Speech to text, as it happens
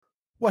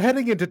Well,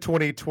 heading into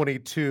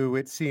 2022,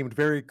 it seemed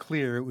very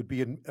clear it would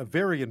be a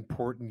very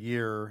important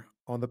year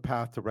on the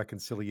path to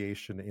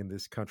reconciliation in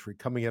this country,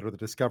 coming out of the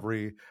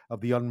discovery of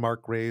the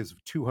unmarked graves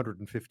of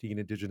 215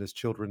 Indigenous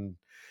children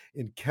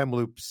in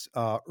Kamloops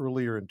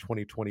earlier in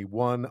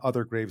 2021,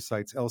 other grave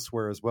sites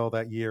elsewhere as well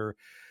that year,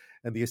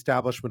 and the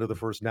establishment of the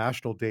first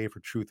National Day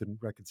for Truth and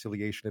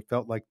Reconciliation. It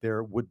felt like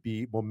there would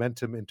be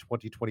momentum in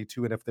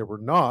 2022, and if there were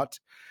not,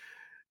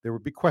 there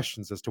would be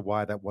questions as to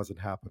why that wasn't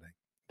happening.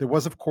 There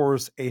was, of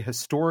course, a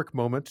historic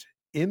moment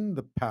in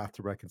the path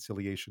to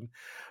reconciliation.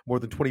 More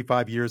than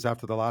 25 years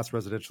after the last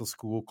residential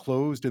school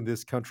closed in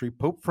this country,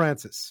 Pope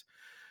Francis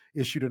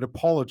issued an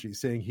apology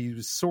saying he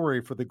was sorry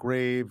for the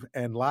grave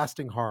and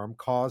lasting harm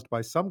caused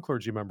by some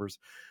clergy members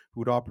who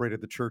had operated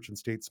the church and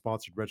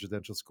state-sponsored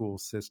residential school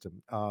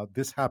system.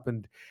 This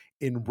happened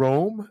in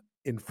Rome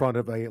in front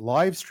of a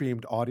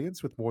live-streamed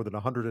audience with more than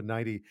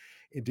 190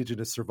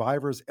 Indigenous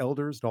survivors,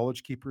 elders,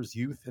 knowledge keepers,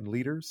 youth, and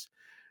leaders.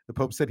 The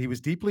Pope said he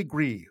was deeply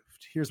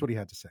grieved. Here's what he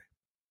had to say.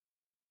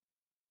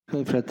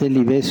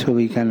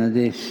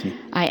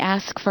 I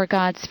ask for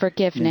God's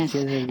forgiveness,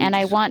 and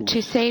I want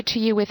to say to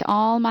you with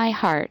all my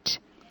heart,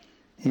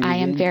 I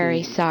am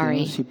very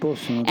sorry,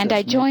 and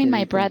I join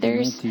my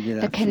brothers,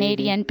 the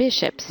Canadian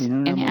bishops,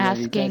 in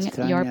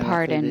asking your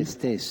pardon.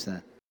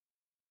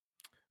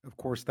 Of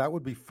course, that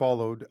would be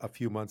followed a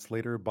few months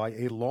later by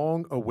a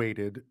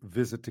long-awaited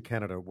visit to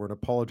Canada, where an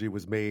apology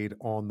was made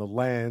on the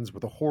lands where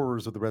the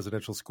horrors of the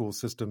residential school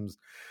systems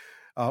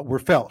were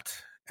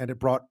felt, and it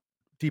brought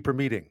deeper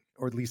meaning,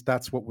 or at least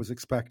that's what was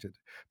expected.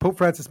 Pope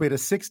Francis made a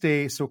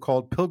 6-day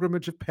so-called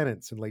pilgrimage of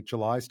penance in late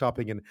July,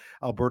 stopping in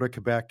Alberta,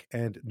 Quebec,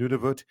 and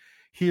Nunavut.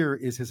 Here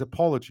is his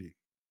apology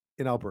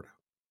in Alberta.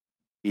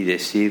 Y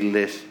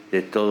decirles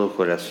de todo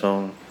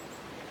corazón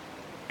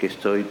que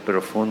estoy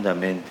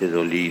profundamente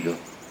dolido.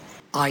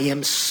 I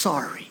am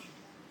sorry.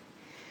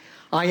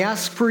 I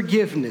ask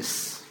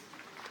forgiveness.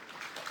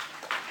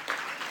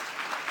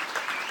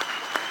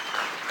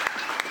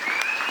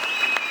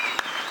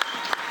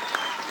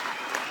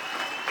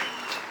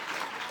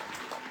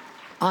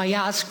 I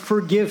ask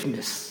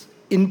forgiveness,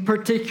 in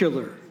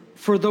particular,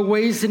 for the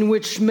ways in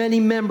which many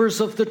members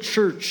of the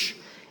church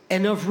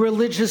and of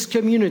religious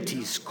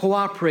communities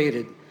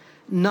cooperated,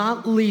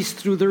 not least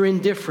through their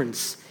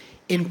indifference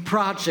in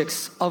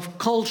projects of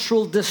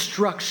cultural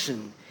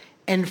destruction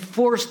and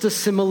forced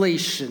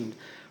assimilation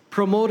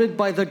promoted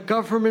by the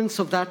governments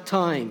of that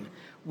time,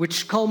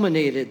 which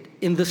culminated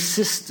in the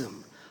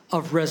system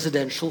of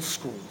residential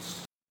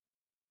schools.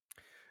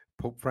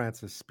 Pope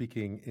Francis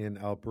speaking in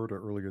Alberta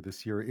earlier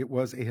this year. It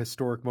was a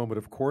historic moment,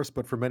 of course,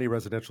 but for many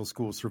residential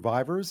school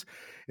survivors,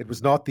 it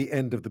was not the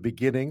end of the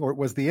beginning, or it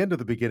was the end of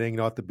the beginning,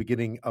 not the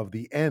beginning of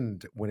the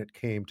end when it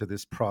came to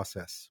this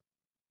process.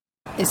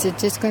 Is it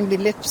just going to be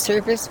lip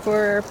service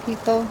for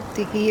people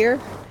to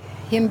hear?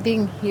 Him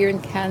being here in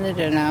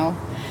Canada now,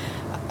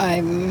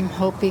 I'm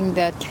hoping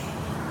that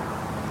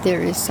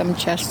there is some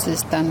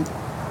justice done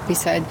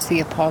besides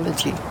the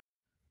apology.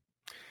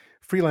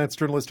 Freelance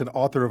journalist and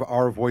author of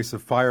Our Voice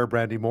of Fire,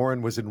 Brandi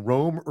Morin, was in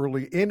Rome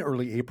early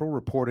April,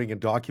 reporting and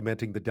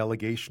documenting the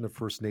delegation of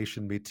First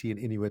Nation, Métis, and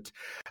Inuit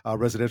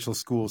residential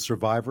school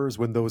survivors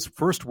when those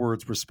first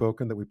words were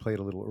spoken that we played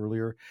a little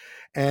earlier.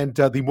 And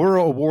the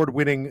Murrow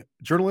Award-winning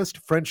journalist,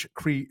 French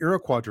Cree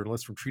Iroquois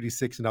journalist from Treaty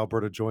 6 in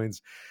Alberta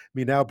joins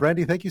me now.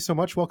 Brandi, thank you so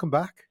much. Welcome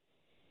back.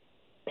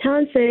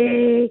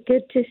 Tansei,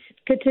 good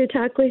to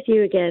talk with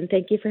you again.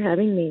 Thank you for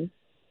having me.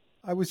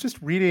 I was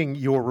just reading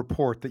your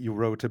report that you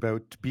wrote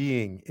about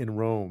being in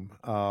Rome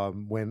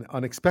when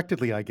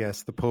unexpectedly, I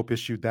guess, the Pope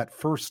issued that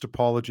first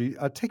apology.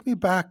 Take me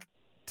back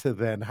to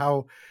then.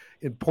 How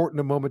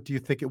important a moment do you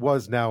think it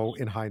was now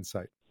in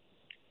hindsight?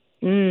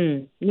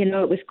 It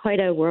was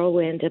quite a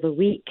whirlwind of a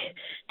week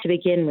to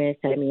begin with.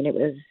 I mean, it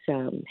was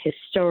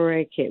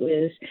historic. It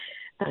was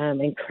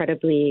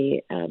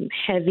incredibly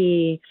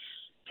heavy.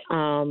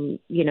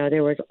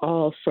 There was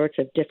all sorts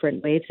of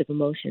different waves of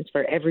emotions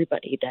for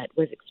everybody that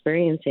was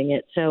experiencing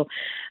it. So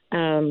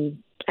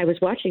I was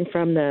watching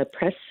from the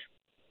press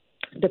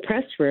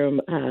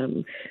room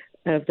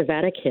of the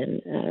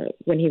Vatican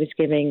when he was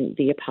giving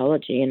the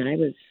apology, and I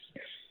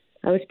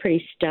was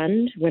pretty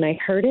stunned when I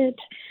heard it.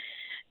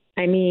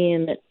 I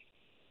mean,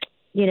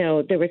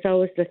 there was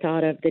always the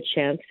thought of the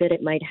chance that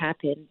it might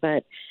happen,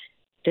 but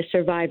the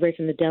survivors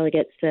and the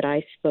delegates that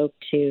I spoke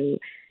to,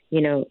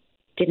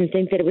 didn't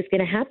think that it was going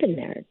to happen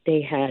there.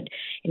 They had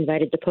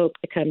invited the Pope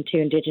to come to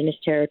Indigenous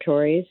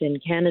territories in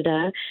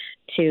Canada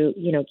to,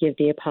 give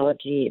the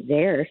apology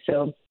there.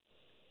 So,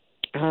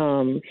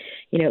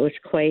 it was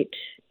quite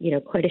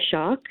a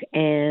shock.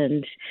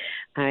 And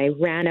I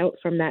ran out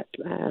from that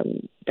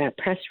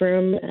press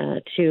room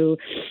to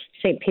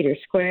St. Peter's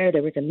Square.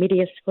 There was a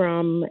media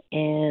scrum,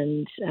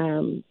 and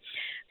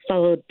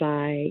followed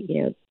by,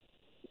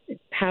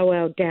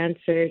 powwow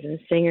dancers and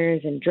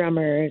singers and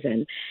drummers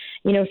and,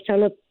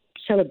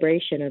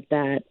 celebration of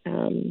that,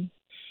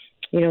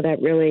 that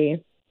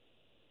really,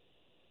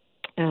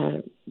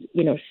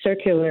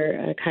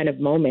 circular kind of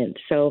moment.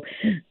 So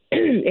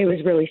it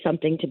was really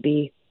something to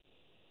be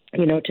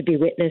to be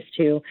witness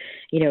to,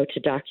 to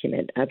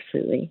document.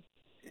 Absolutely.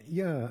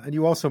 Yeah, and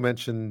you also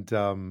mentioned.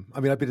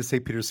 I've been to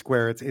St. Peter's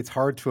Square. It's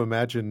hard to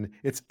imagine.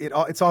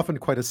 It's often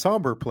quite a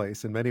somber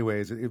place in many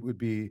ways.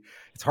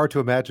 It's hard to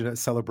imagine a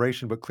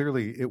celebration, but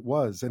clearly it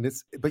was.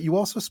 But you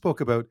also spoke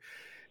about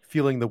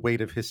feeling the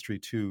weight of history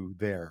too.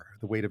 There,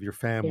 the weight of your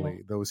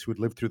family, those who had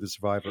lived through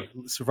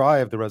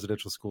survived the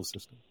residential school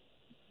system.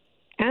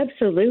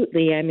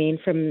 Absolutely. I mean,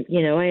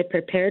 I had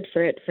prepared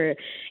for it for,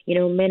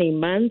 many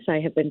months. I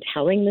have been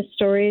telling the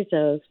stories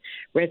of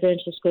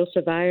residential school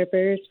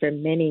survivors for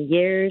many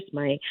years.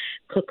 My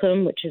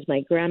kukum, which is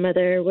my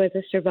grandmother, was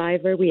a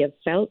survivor. We have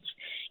felt,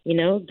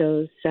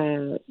 those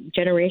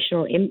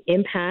generational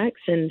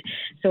impacts. And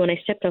so when I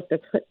stepped off the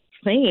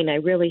plane, I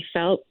really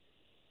felt,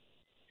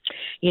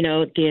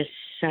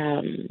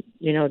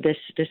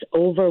 this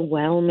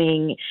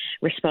overwhelming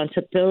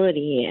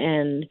responsibility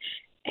and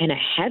a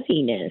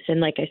heaviness. And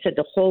like I said,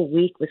 the whole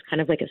week was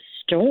kind of like a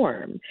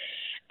storm.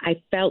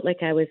 I felt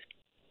like I was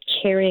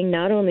carrying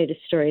not only the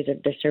stories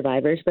of the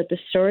survivors, but the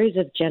stories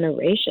of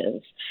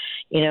generations,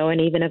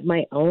 and even of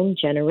my own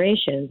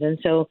generations. And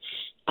so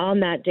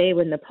on that day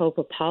when the Pope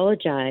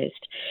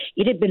apologized,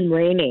 it had been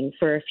raining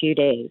for a few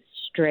days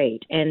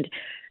straight. And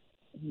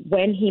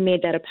when he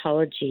made that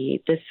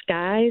apology, the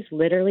skies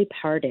literally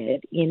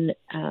parted in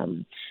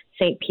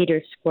St.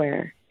 Peter's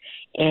Square.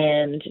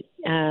 And,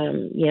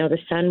 the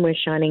sun was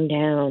shining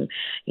down,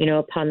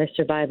 upon the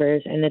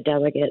survivors and the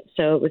delegates.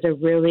 So it was a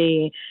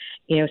really,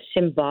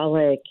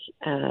 symbolic,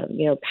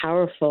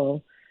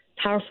 powerful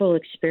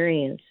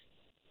experience.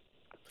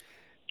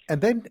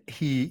 And then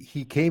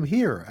he came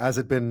here as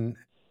had been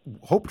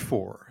hoped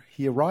for.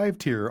 He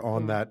arrived here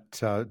on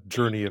that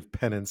journey of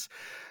penance.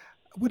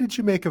 What did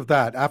you make of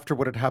that after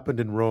what had happened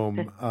in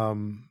Rome?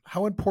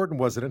 How important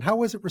was it, and how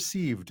was it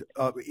received?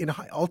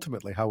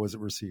 Ultimately, how was it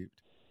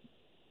received?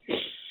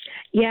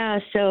 Yeah,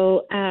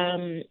 so,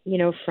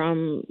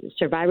 from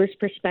survivors'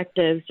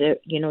 perspectives,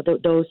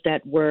 those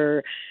that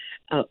were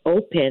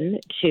open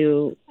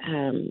to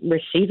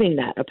receiving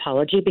that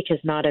apology, because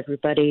not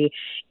everybody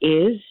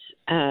is,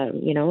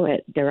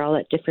 they're all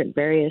at different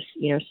various,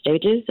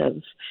 stages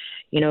of,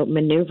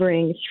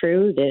 maneuvering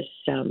through this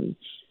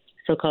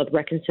so-called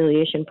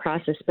reconciliation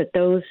process. But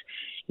those,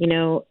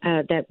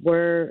 that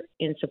were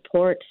in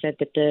support said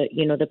that the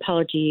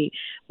apology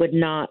would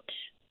not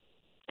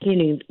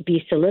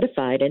be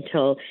solidified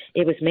until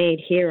it was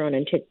made here on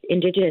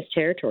Indigenous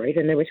territories.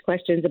 And there was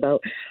questions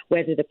about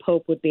whether the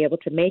Pope would be able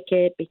to make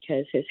it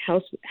because his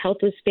health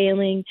was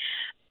failing,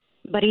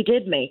 but he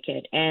did make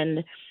it.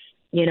 And,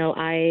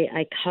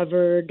 I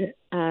covered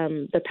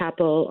the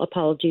papal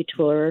apology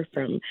tour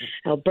from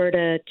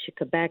Alberta to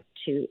Quebec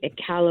to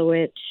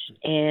Iqaluit,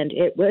 and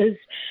it was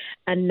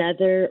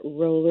another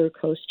roller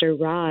coaster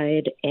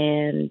ride.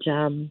 And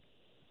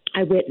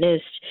I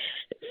witnessed,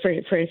 for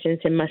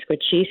instance, in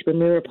Musqueam, when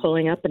we were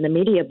pulling up in the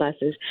media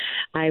buses,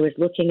 I was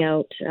looking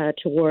out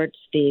towards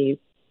the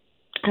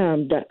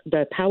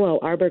Powwow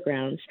Arbor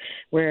grounds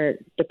where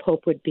the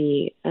Pope would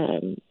be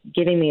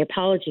giving the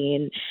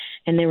apology,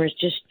 and there was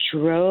just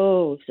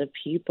droves of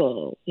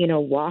people,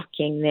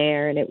 walking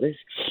there, and it was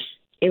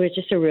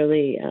just a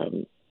really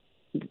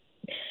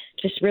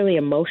really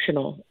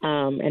emotional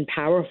and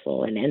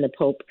powerful. And the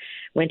Pope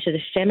went to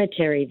the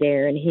cemetery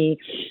there, and he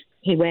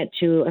went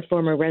to a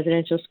former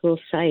residential school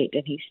site,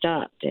 and he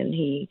stopped and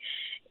he,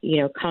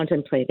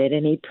 contemplated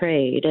and he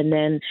prayed. And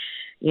then,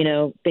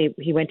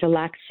 he went to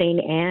Lac St.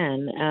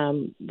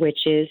 Anne,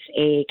 which is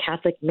a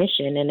Catholic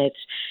mission, and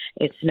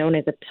it's known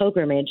as a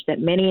pilgrimage that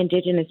many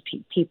Indigenous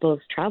peoples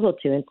travel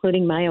to,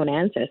 including my own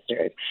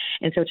ancestors.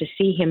 And so to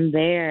see him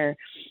there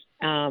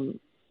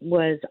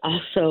was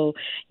also,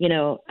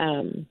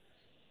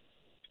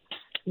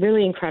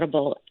 really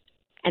incredible.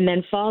 And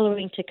then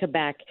following to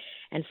Quebec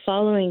and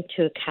following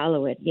to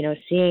Iqaluit,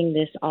 seeing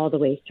this all the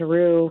way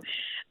through,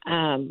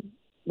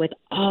 with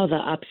all the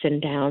ups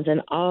and downs and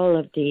all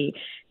of the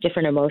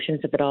different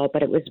emotions of it all.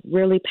 But it was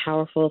really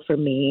powerful for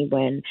me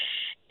when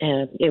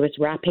it was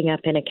wrapping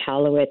up in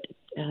Iqaluit.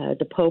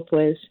 The Pope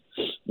was,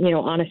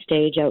 on a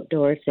stage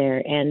outdoors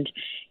there, and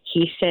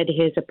he said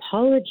his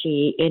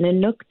apology in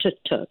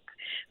Inuktitut,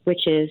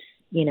 which is,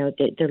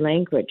 the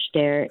language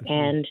there.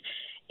 And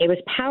it was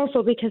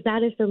powerful because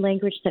that is the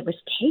language that was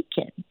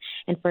taken.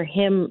 And for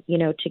him,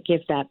 to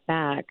give that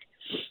back,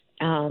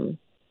 it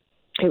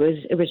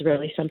was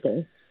really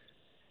something.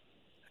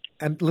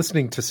 And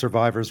listening to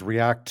survivors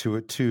react to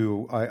it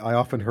too, I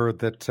often heard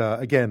that,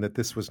 again, that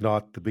this was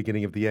not the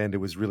beginning of the end. It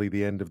was really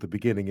the end of the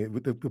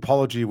beginning. The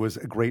apology was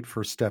a great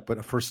first step, but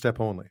a first step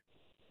only.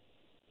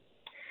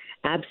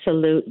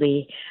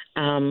 Absolutely.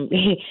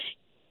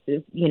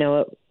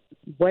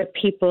 What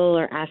people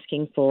are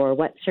asking for,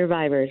 what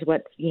survivors,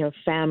 what,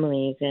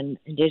 families and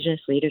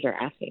Indigenous leaders are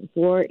asking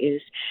for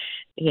is,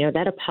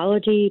 that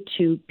apology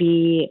to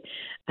be,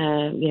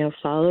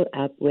 followed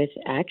up with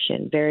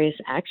action, various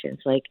actions.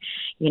 Like,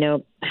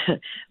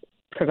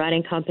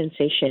 providing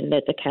compensation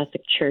that the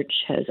Catholic Church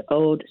has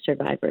owed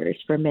survivors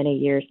for many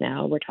years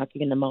now. We're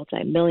talking in the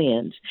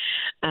multi-millions.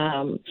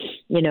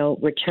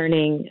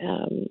 Returning,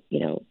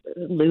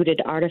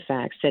 looted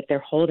artifacts that they're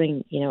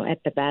holding,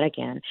 at the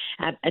Vatican.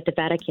 At the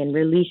Vatican,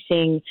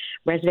 releasing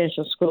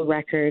residential school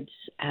records,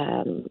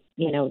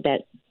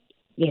 that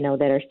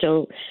are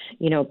still,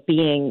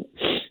 being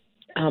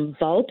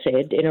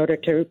vaulted in order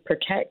to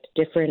protect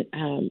different,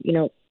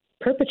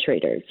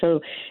 perpetrators. So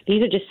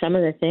these are just some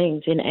of the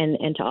things,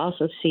 and to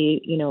also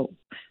see,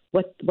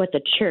 what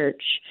the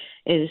church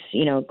is,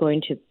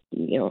 going to,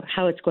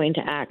 how it's going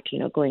to act,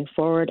 going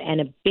forward. And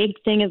a big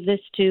thing of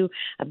this too,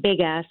 a big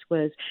ask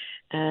was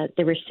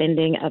the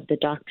rescinding of the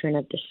doctrine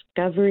of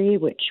discovery,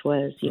 which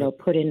was,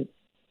 put in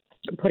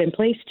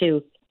place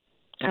to,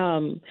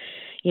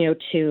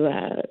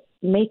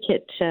 make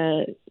it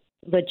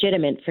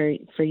legitimate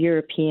for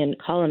European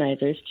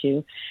colonizers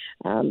to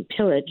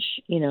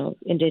pillage,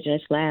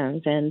 indigenous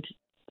lands and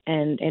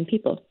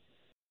people.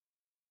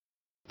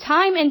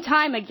 Time and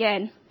time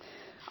again,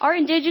 our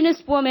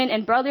indigenous women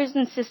and brothers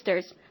and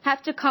sisters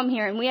have to come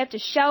here, and we have to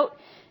shout,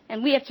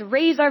 and we have to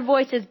raise our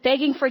voices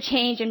begging for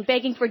change and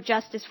begging for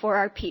justice for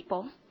our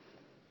people.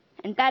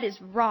 And that is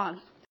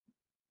wrong.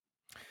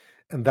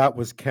 And that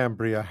was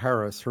Cambria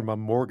Harris. Her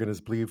mom, Morgan,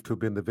 is believed to have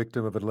been the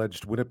victim of an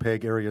alleged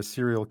Winnipeg area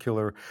serial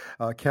killer.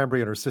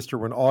 Cambria and her sister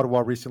were in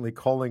Ottawa recently,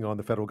 calling on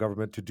the federal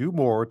government to do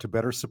more to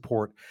better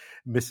support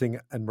missing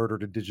and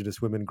murdered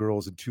Indigenous women,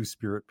 girls, and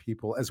Two-Spirit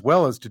people, as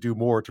well as to do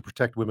more to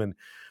protect women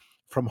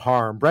from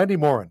harm. Brandi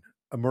Morin,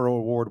 a Murrow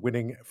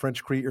Award-winning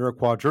French Cree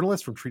Iroquois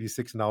journalist from Treaty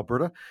 6 in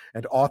Alberta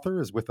and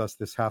author, is with us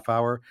this half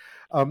hour.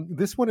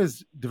 This one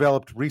is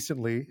developed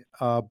recently,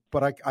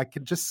 but I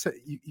can just say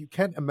you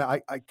can't.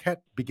 I can't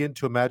begin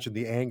to imagine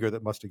the anger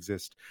that must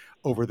exist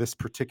over this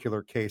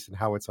particular case and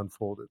how it's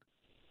unfolded.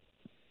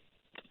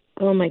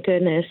 Oh my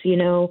goodness!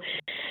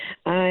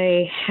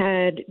 I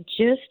had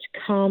just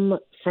come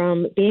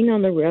from being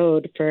on the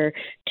road for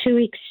 2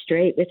 weeks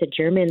straight with a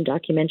German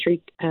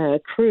documentary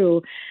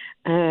crew.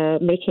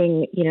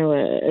 Making,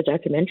 a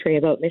documentary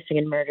about missing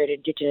and murdered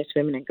Indigenous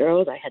women and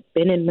girls. I had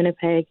been in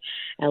Winnipeg,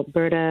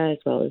 Alberta, as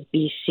well as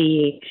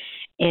BC.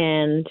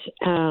 And,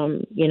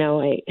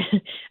 I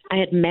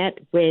had met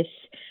with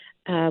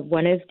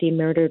one of the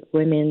murdered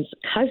women's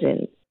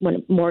cousins,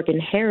 Morgan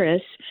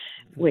Harris,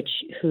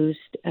 whose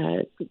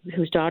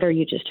daughter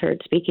you just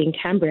heard speaking,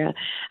 Cambria.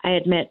 I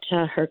had met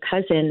her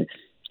cousin,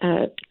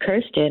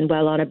 Kirsten,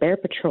 while on a bear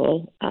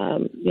patrol,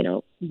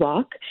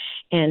 walk,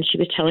 and she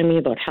was telling me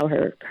about how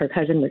her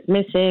cousin was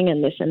missing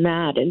and this and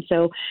that. And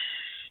so,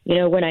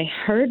 when I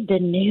heard the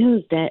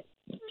news that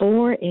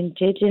 4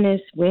 Indigenous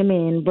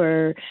women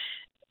were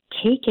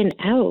taken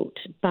out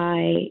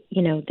by,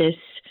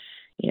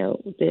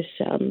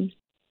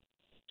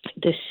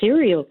 this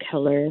serial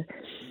killer,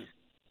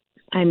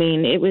 I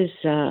mean, I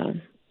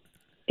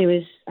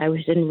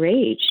was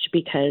enraged,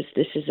 because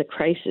this is a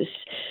crisis.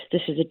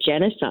 This is a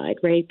genocide,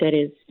 right, that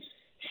is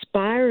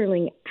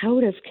spiraling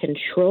out of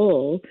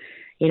control.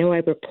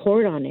 I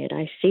report on it.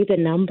 I see the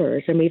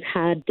numbers, and we've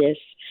had this,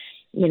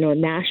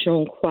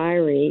 national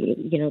inquiry,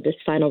 this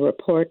final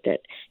report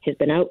that has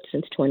been out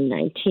since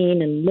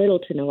 2019, and little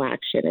to no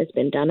action has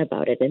been done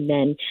about it. And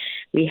then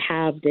we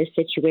have this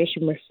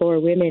situation where 4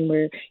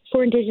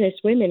 Indigenous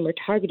women were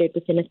targeted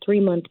within a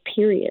 3-month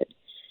period.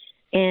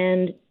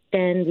 And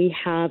then we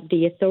have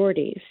the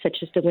authorities, such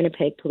as the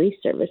Winnipeg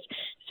Police Service,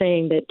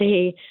 saying that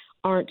they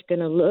aren't going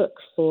to look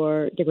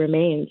for the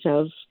remains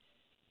of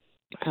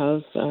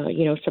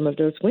some of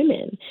those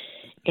women.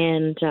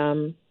 And,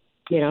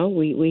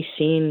 we've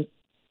seen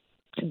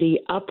the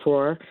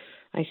uproar,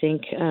 I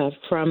think,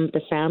 from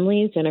the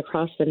families and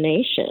across the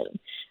nation.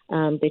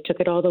 They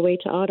took it all the way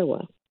to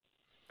Ottawa.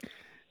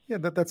 Yeah,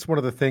 that's one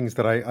of the things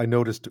that I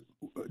noticed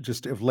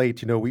just of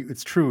late.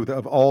 It's true that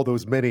of all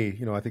those many,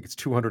 I think it's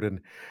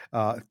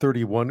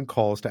 231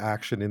 calls to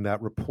action in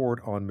that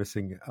report on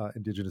missing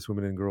Indigenous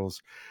women and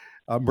girls,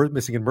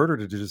 missing and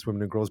murdered Indigenous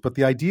women and girls. But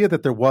the idea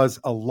that there was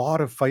a lot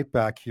of fight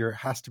back here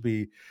has to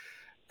be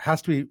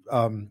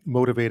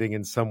motivating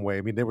in some way.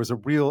 I mean, there was a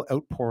real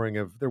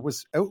outpouring there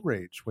was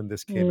outrage when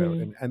this came out,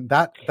 and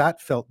that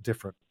felt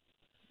different.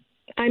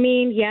 I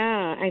mean,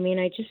 yeah. I mean,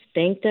 I just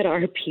think that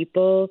our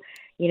people,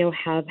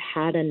 have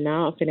had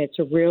enough, and it's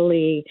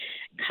really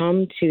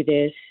come to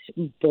this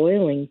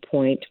boiling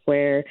point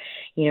where,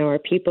 our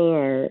people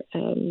are,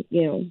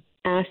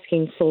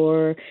 asking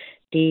for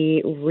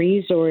the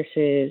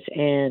resources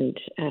and,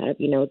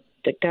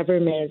 the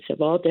governments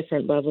of all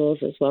different levels,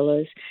 as well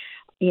as,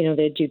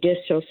 the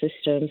judicial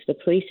systems, the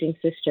policing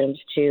systems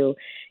to,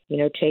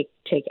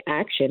 take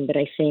action. But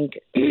I think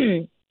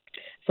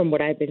from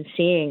what I've been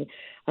seeing,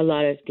 a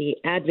lot of the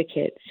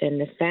advocates and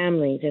the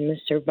families and the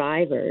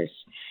survivors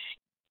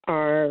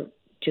are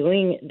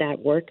doing that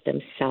work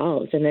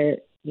themselves, and they're,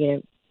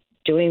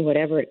 doing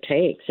whatever it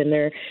takes, and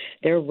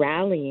they're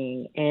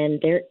rallying,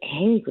 and they're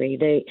angry.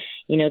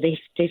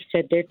 They've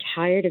said they're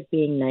tired of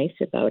being nice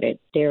about it.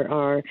 There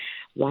are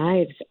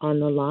lives on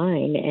the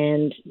line,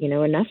 and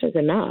enough is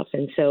enough.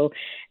 And so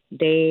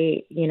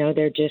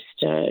they're just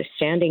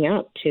standing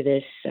up to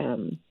this,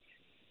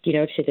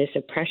 to this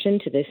oppression,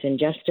 to this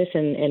injustice,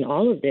 and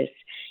all of this,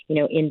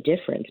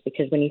 indifference.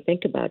 Because when you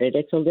think about it,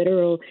 it's a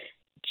literal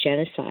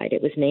genocide.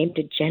 It was named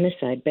a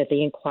genocide by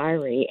the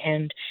inquiry,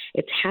 and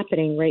it's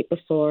happening right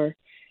before,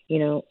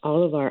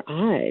 all of our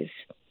eyes.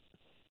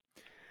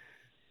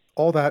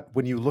 All that,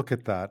 when you look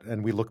at that,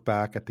 and we look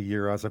back at the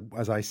year, as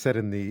I said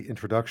in the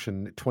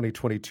introduction,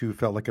 2022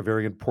 felt like a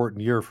very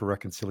important year for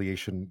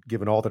reconciliation,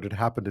 given all that had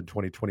happened in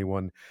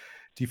 2021.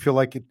 Do you feel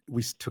like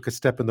we took a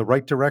step in the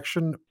right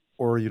direction,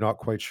 or are you not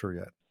quite sure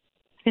yet?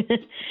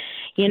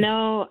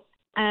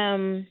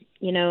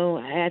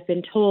 I've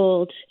been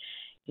told,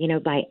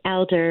 by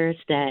elders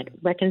that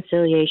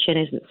reconciliation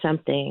isn't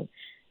something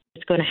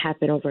that's going to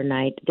happen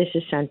overnight. This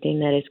is something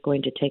that is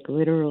going to take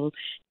literal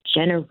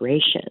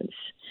generations,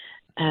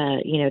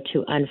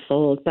 to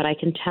unfold. But I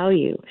can tell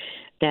you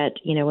that,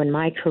 in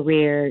my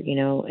career,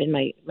 in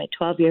my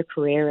 12-year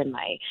career and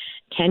my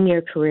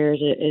 10-year career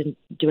in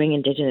doing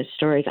Indigenous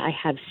stories, I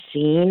have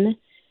seen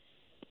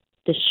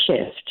the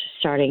shift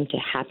starting to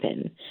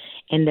happen.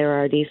 And there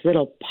are these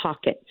little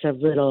pockets of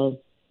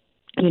little,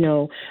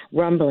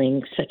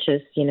 rumblings, such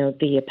as,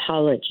 the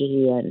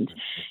apology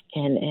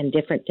and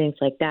different things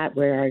like that,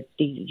 where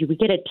we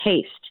get a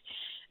taste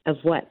of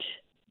what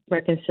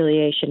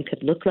reconciliation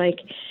could look like.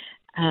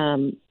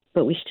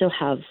 But we still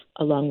have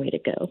a long way to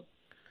go.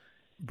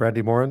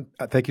 Brandi Morin,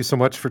 thank you so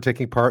much for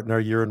taking part in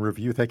our year in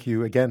review. Thank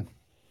you again.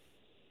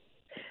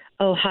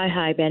 Oh,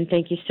 hi, Ben.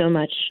 Thank you so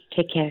much.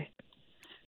 Take care.